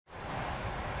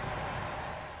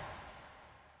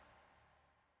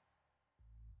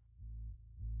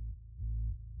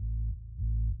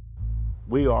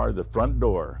We are the front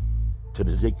door to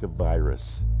the Zika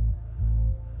virus.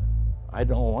 I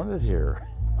don't want it here.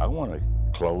 I want to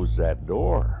close that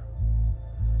door.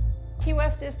 Key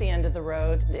West is the end of the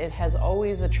road. It has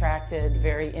always attracted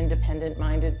very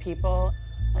independent-minded people,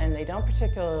 and they don't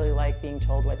particularly like being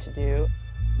told what to do.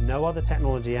 No other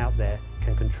technology out there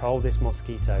can control this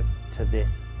mosquito to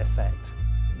this effect.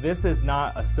 This is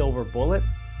not a silver bullet.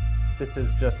 This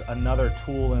is just another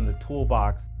tool in the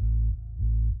toolbox.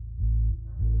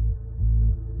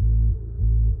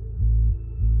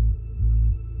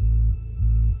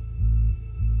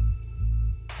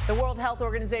 The World Health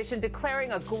Organization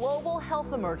declaring a global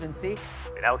health emergency.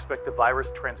 They now expect the virus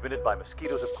transmitted by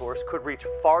mosquitoes, of course, could reach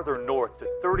farther north to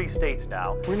 30 states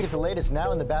now. We're going to get the latest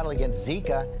now in the battle against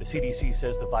Zika. The CDC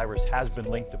says the virus has been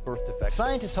linked to birth defects.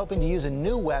 Scientists hoping to use a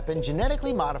new weapon,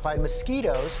 genetically modified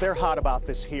mosquitoes. They're hot about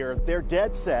this here. They're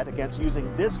dead set against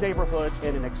using this neighborhood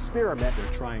in an experiment.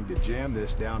 They're trying to jam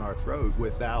this down our throat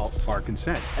without our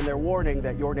consent. And they're warning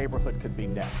that your neighborhood could be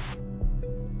next.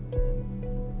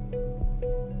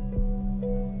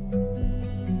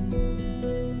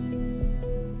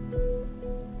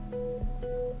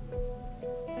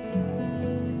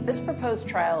 This proposed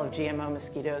trial of GMO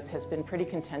mosquitoes has been pretty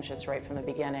contentious right from the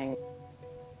beginning.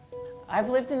 I've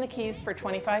lived in the Keys for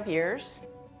 25 years.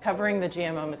 Covering the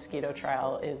GMO mosquito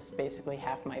trial is basically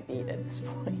half my beat at this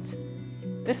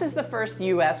point. This is the first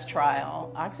US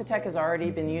trial. Oxitec has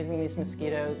already been using these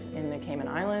mosquitoes in the Cayman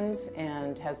Islands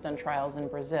and has done trials in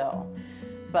Brazil.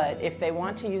 But if they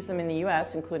want to use them in the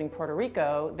US, including Puerto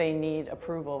Rico, they need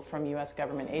approval from US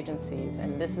government agencies,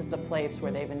 and this is the place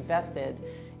where they've invested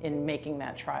in making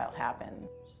that trial happen.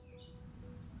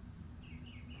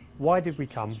 Why did we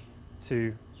come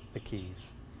to the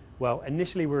Keys? Well,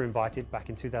 initially we were invited back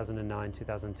in 2009,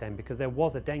 2010 because there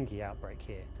was a dengue outbreak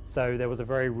here. So there was a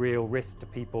very real risk to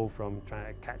people from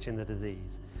catching the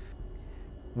disease.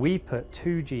 We put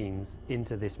 2 genes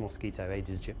into this mosquito,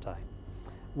 Aedes aegypti.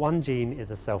 One gene is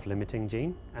a self-limiting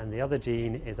gene and the other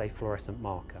gene is a fluorescent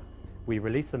marker. We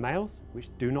release the males,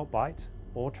 which do not bite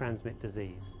or transmit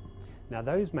disease. Now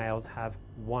those males have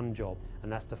one job, and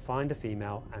that's to find a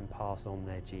female and pass on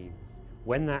their genes.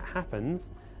 When that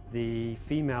happens, the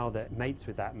female that mates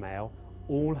with that male,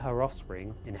 all her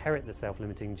offspring inherit the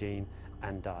self-limiting gene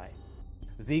and die.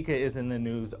 Zika is in the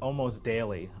news almost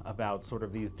daily about sort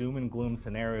of these doom and gloom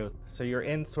scenarios. So you're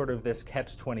in sort of this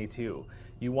catch-22.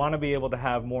 You want to be able to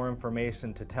have more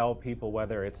information to tell people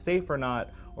whether it's safe or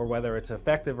not, or whether it's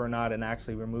effective or not in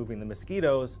actually removing the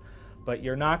mosquitoes, but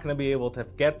you're not going to be able to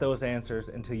get those answers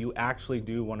until you actually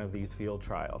do one of these field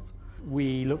trials.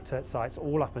 We looked at sites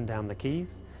all up and down the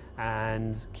Keys,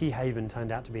 and Key Haven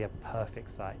turned out to be a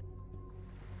perfect site.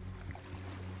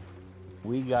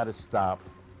 We got to stop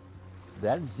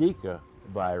that Zika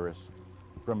virus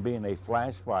from being a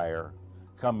flash fire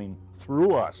coming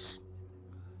through us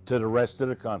to the rest of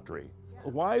the country.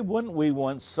 Why wouldn't we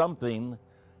want something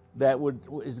that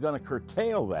is going to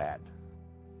curtail that?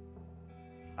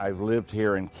 I've lived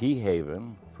here in Key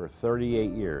Haven for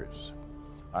 38 years.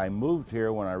 I moved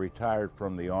here when I retired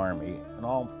from the Army, and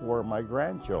all 4 of my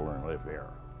grandchildren live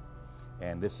here.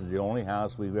 And this is the only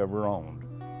house we've ever owned.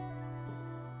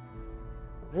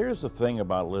 Here's the thing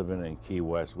about living in Key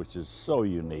West, which is so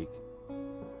unique,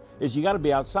 is you got to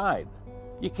be outside.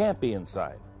 You can't be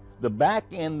inside. The back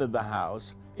end of the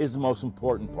house is the most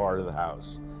important part of the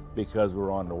house because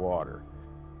we're on the water.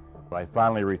 I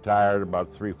finally retired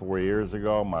about 3-4 years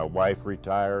ago. My wife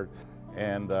retired,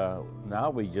 and now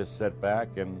we just sit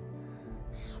back and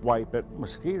swipe at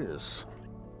mosquitoes.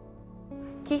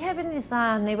 Key Haven is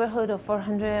a neighborhood of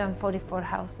 444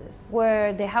 houses,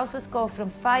 where the houses go from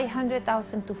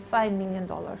 $500,000 to $5 million.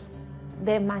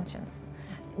 The mansions.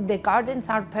 The gardens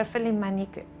are perfectly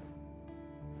manicured.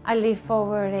 I live for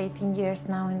over 18 years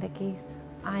now in the Keys.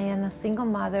 I am a single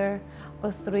mother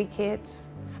with 3 kids.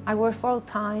 I work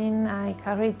full-time, I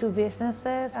carry 2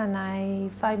 businesses, and I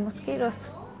fight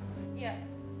mosquitoes. Yeah.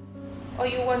 Oh,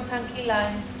 you want some key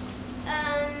lime?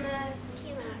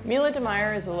 Mila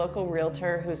DeMeyer is a local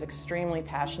realtor who's extremely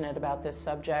passionate about this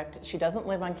subject. She doesn't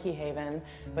live on Key Haven,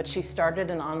 but she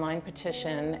started an online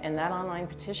petition, and that online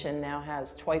petition now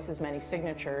has twice as many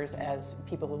signatures as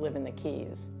people who live in the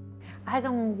Keys. I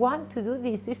don't want to do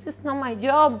this. This is not my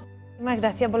job. Muchas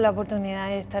gracias por la oportunidad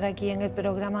de estar aquí en el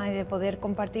programa y de poder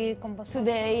compartir con vosotros.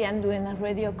 Today I'm doing a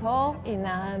radio call in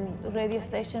a radio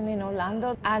station in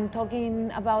Orlando. I'm talking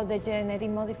about the genetically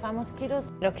modified mosquitoes.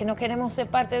 Pero que no queremos ser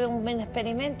parte de un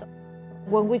experimento.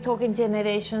 When we talk in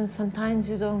generations, sometimes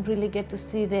you don't really get to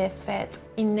see the effect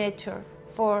in nature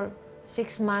for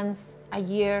 6 months, a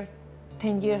year,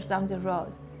 10 years down the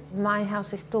road. My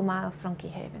house is 2 miles from Key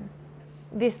Haven.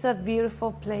 This is a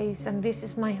beautiful place, and this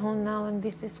is my home now, and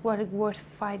this is what is worth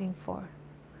fighting for.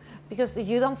 Because if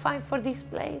you don't fight for this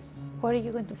place, what are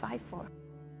you going to fight for?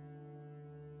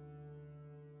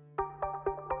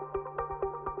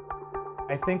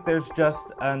 I think there's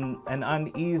just an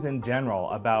unease in general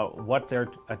about what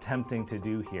they're attempting to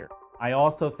do here. I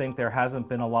also think there hasn't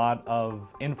been a lot of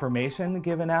information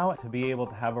given out to be able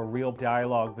to have a real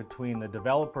dialogue between the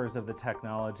developers of the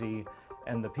technology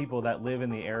and the people that live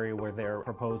in the area where they're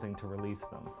proposing to release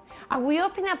them. Are we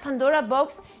opening a Pandora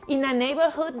box in a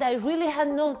neighborhood that really had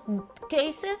no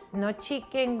cases? No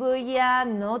chikungunya,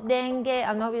 no dengue,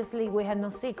 and obviously we had no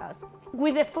Zika.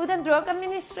 With the Food and Drug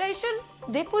Administration,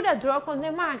 they put a drug on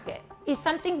the market. If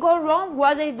something goes wrong,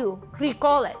 what they do?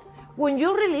 Recall it. When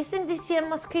you're releasing these GM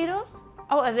mosquitoes,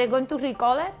 are they going to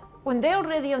recall it? When they're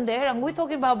already on there and we're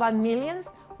talking about millions,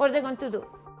 what are they going to do?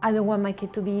 I don't want my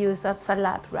kid to be used as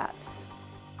salad wraps.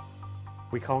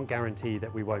 We can't guarantee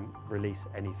that we won't release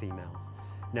any females.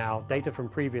 Now, data from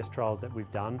previous trials that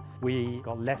we've done, we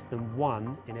got less than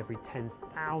 1 in every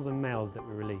 10,000 males that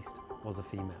we released was a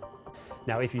female.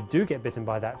 Now, if you do get bitten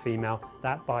by that female,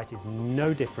 that bite is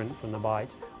no different from the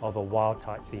bite of a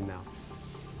wild-type female.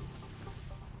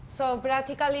 So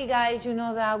practically, guys, you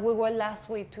know that we went last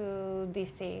week to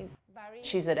DC.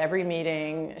 She's at every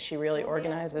meeting, she really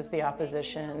organizes the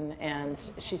opposition, and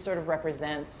she sort of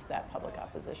represents that public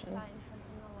opposition.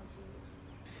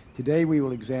 Today we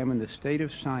will examine the state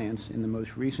of science in the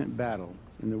most recent battle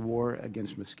in the war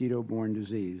against mosquito-borne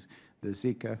disease, the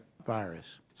Zika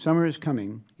virus. Summer is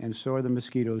coming, and so are the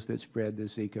mosquitoes that spread the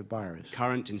Zika virus.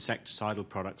 Current insecticidal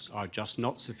products are just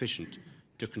not sufficient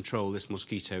to control this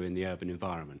mosquito in the urban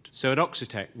environment. So at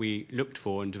Oxitec we looked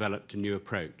for and developed a new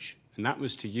approach, and that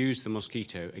was to use the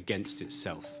mosquito against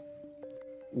itself.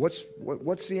 What's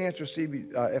the answer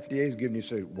FDA is giving you?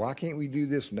 So why can't we do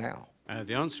this now?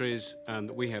 The answer is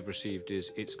that we have received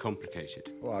is it's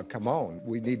complicated. Well, come on,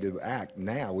 we need to act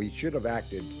now. We should have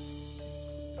acted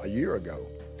a year ago.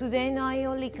 Today, not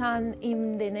only come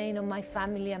in the name of my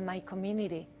family and my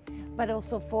community, but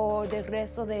also for the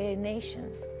rest of the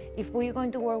nation. If we're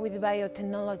going to work with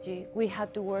biotechnology, we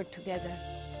have to work together.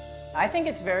 I think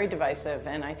it's very divisive,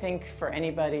 and I think for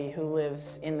anybody who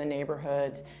lives in the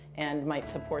neighborhood and might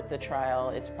support the trial,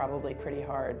 it's probably pretty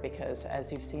hard because,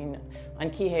 as you've seen on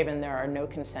Key Haven, there are no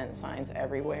consent signs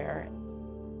everywhere.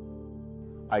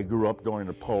 I grew up during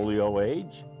the polio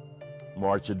age,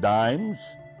 March of Dimes,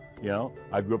 you know.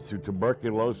 I grew up through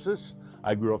tuberculosis.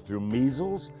 I grew up through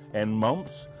measles and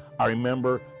mumps. I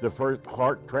remember the first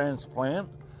heart transplant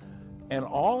and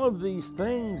all of these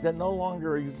things that no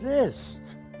longer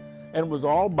exist. And it was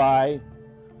all by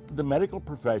the medical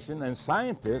profession and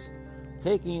scientists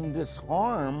taking this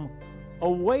harm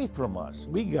away from us.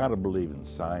 We gotta believe in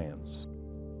science.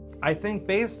 I think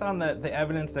based on the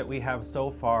evidence that we have so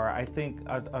far, I think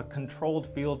a controlled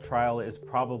field trial is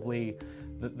probably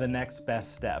the next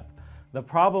best step. The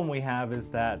problem we have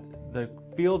is that the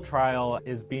field trial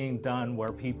is being done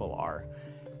where people are.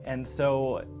 And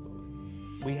so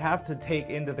we have to take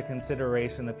into the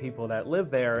consideration the people that live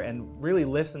there and really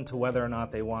listen to whether or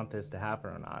not they want this to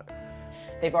happen or not.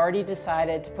 They've already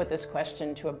decided to put this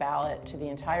question to a ballot to the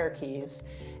entire Keys,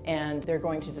 and they're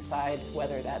going to decide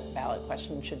whether that ballot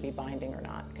question should be binding or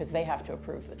not, because they have to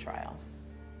approve the trial.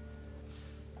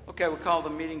 Okay, we'll call the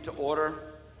meeting to order.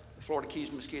 The Florida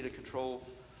Keys Mosquito Control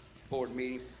Board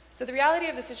meeting. So the reality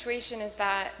of the situation is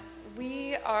that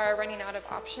we are running out of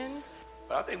options.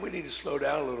 But I think we need to slow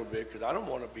down a little bit because I don't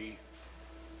want to be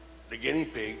the guinea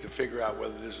pig to figure out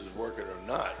whether this is working or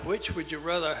not. Which would you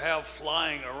rather have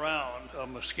flying around, a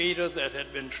mosquito that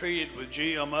had been treated with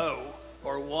GMO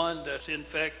or one that's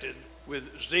infected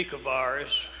with Zika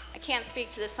virus? I can't speak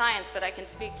to the science, but I can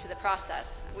speak to the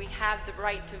process. We have the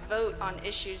right to vote on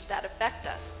issues that affect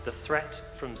us. The threat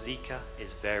from Zika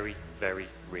is very, very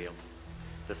real.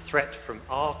 The threat from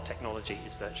our technology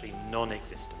is virtually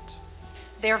non-existent.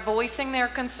 They're voicing their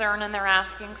concern and they're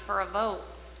asking for a vote.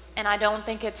 And I don't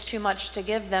think it's too much to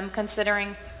give them,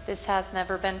 considering this has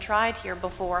never been tried here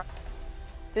before.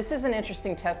 This is an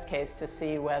interesting test case to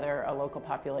see whether a local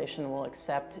population will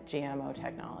accept GMO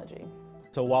technology.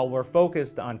 So while we're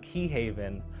focused on Key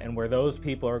Haven and where those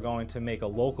people are going to make a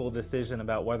local decision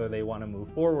about whether they want to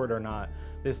move forward or not,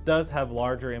 this does have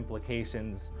larger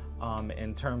implications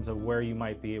in terms of where you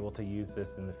might be able to use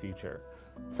this in the future.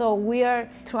 So we are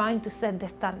trying to set the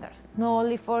standards, not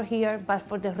only for here, but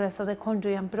for the rest of the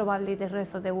country and probably the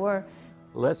rest of the world.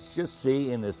 Let's just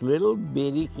see in this little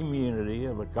bitty community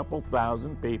of a couple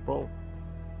thousand people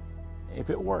if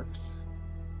it works.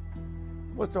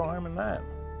 What's the harm in that?